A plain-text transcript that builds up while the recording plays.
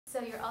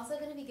you're also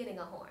going to be getting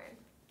a horn.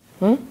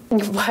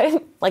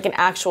 What? Like an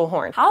actual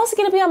horn? How is it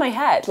gonna be on my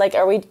head? Like,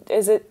 are we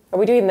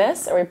doing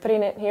this? Are we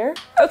putting it here?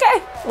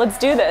 Okay, let's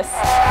do this.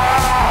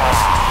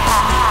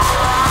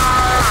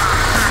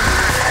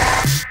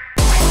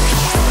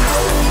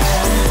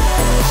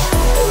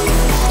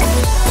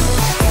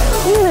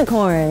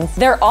 Unicorns.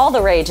 They're all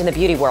the rage in the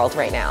beauty world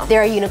right now.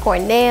 There are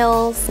unicorn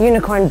nails,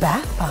 unicorn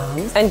bath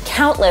bombs, and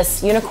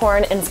countless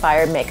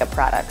unicorn-inspired makeup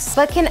products.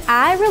 But can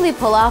I really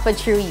pull off a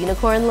true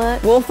unicorn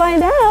look? We'll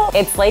find out.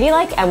 It's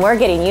Ladylike, and we're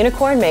getting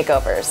unicorn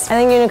makeovers. I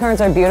think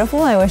unicorns are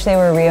beautiful. I wish they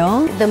were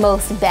real. The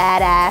most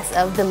badass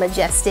of the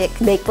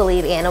majestic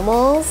make-believe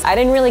animals. I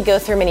didn't really go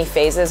through many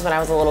phases when I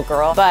was a little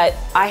girl, but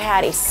I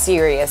had a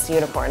serious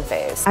unicorn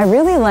phase. I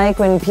really like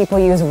when people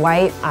use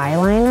white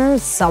eyeliners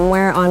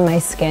somewhere on my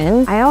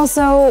skin. I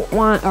also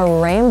want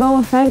a rainbow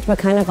effect, but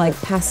kind of like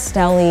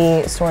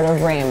pastel-y sort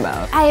of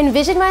rainbow. I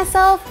envision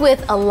myself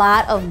with a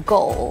lot of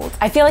gold.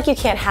 I feel like you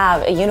can't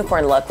have a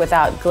unicorn look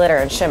without glitter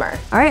and shimmer.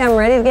 All right, I'm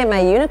ready to get my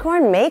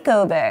unicorn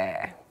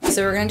makeover.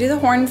 So we're gonna do the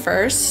horn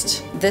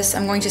first. This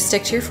I'm going to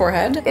stick to your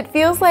forehead. It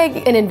feels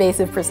like an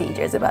invasive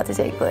procedure is about to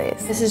take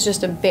place. This is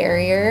just a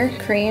barrier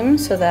cream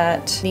so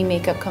that the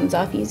makeup comes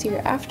off easier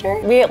after.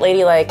 We at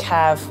Ladylike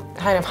have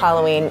kind of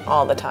Halloween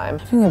all the time.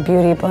 Putting a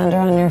beauty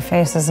blender on your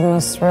face is the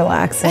most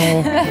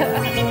relaxing.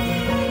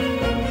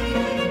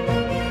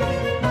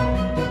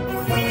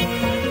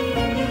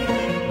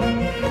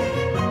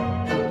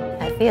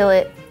 I feel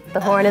it. The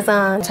horn is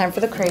on. Time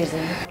for the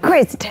crazy.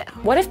 Crazy town.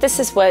 What if this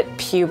is what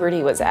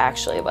puberty was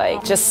actually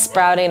like? Just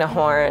sprouting a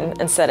horn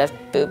instead of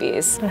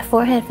boobies. My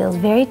forehead feels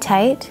very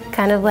tight,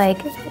 kind of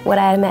like what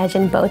I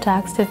imagine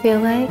Botox to feel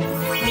like.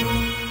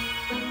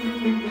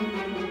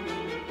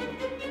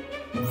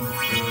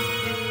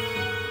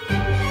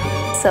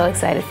 So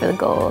excited for the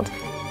gold.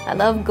 I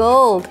love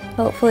gold.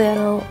 Hopefully I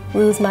don't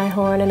lose my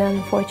horn in an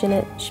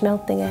unfortunate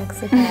schmelting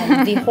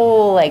accident. The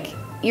whole like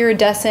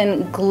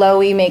iridescent,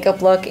 glowy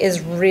makeup look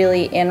is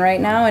really in right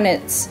now, and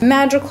it's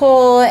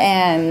magical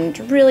and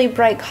really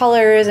bright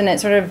colors, and it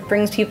sort of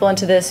brings people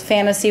into this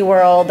fantasy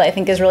world that I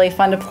think is really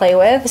fun to play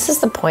with. This is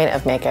the point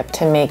of makeup,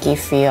 to make you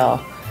feel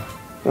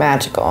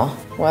magical,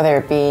 whether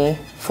it be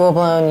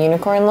full-blown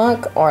unicorn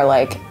look or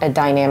like a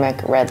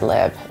dynamic red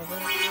lip.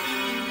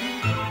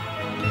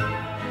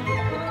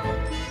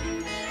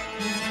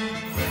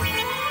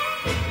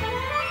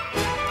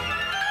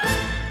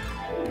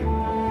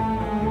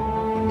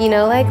 You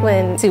know, like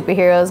when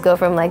superheroes go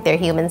from like their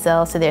human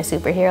selves to their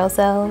superhero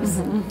selves,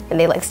 and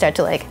they like start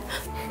to like,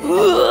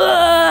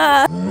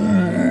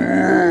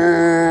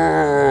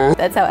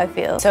 that's how I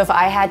feel. So if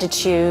I had to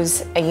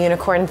choose a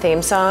unicorn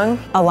theme song,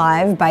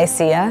 Alive by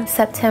Sia.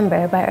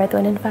 September by Earth,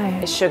 Wind &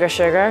 Fire. Sugar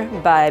Sugar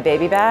by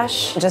Baby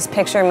Bash. Just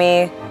picture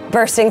me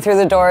bursting through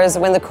the doors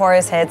when the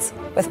chorus hits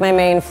with my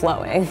mane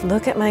flowing.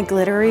 Look at my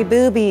glittery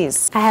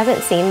boobies. I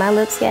haven't seen my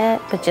lips yet,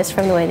 but just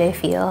from the way they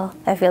feel,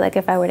 I feel like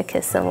if I were to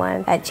kiss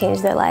someone, I'd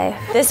change their life.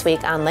 This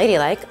week on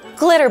Ladylike,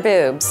 glitter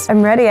boobs.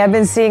 I'm ready. I've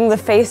been seeing the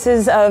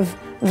faces of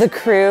the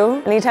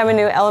crew. Anytime a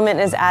new element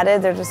is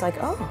added, they're just like,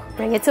 oh.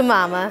 Bring it to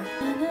mama.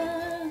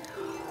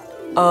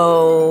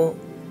 Oh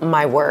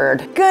my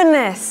word.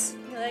 Goodness.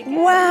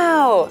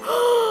 Wow.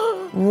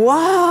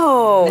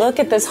 Whoa. Look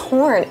at this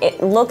horn.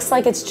 It looks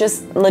like it's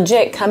just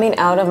legit coming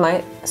out of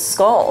my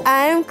skull.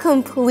 I'm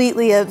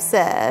completely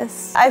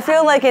obsessed. I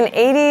feel like an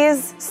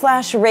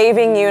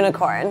 80s/raving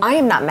unicorn. I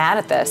am not mad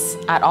at this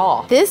at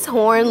all. This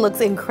horn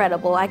looks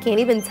incredible. I can't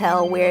even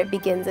tell where it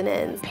begins and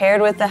ends.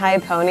 Paired with the high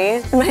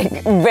pony, my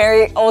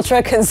very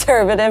ultra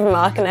conservative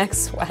mock neck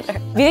sweater.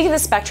 If you think of the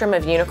spectrum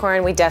of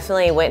unicorn, we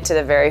definitely went to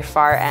the very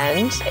far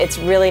end. It's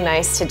really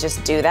nice to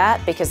just do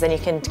that because then you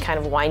can kind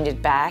of wind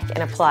it back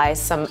and apply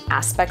some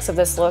aspects of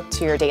this look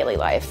to your daily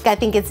life. I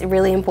think it's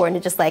really important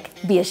to just like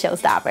be a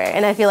showstopper,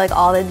 and I feel like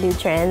all the new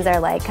trends are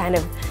like kind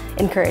of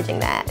encouraging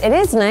that. It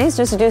is nice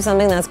just to do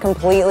something that's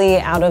completely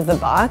out of the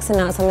box and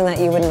not something that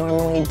you would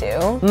normally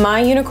do.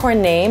 My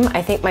unicorn name,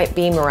 I think, might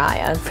be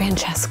Meriennah.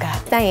 Francesca.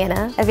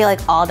 Diana. I feel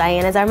like all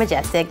Dianas are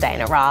majestic.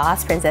 Diana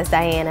Ross, Princess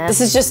Diana. This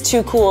is just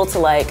too cool to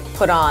like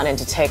put on and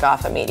to take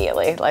off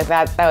immediately. Like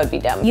that would be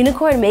dumb.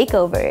 Unicorn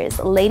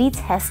makeovers. Lady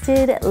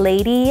tested,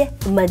 lady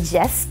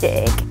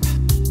majestic.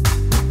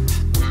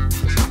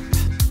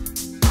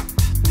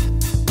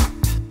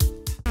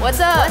 What's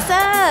up? What's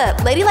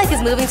up? Ladylike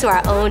is moving to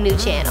our own new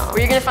channel. Where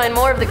you're gonna find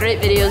more of the great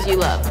videos you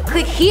love.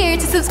 Click here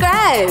to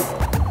subscribe.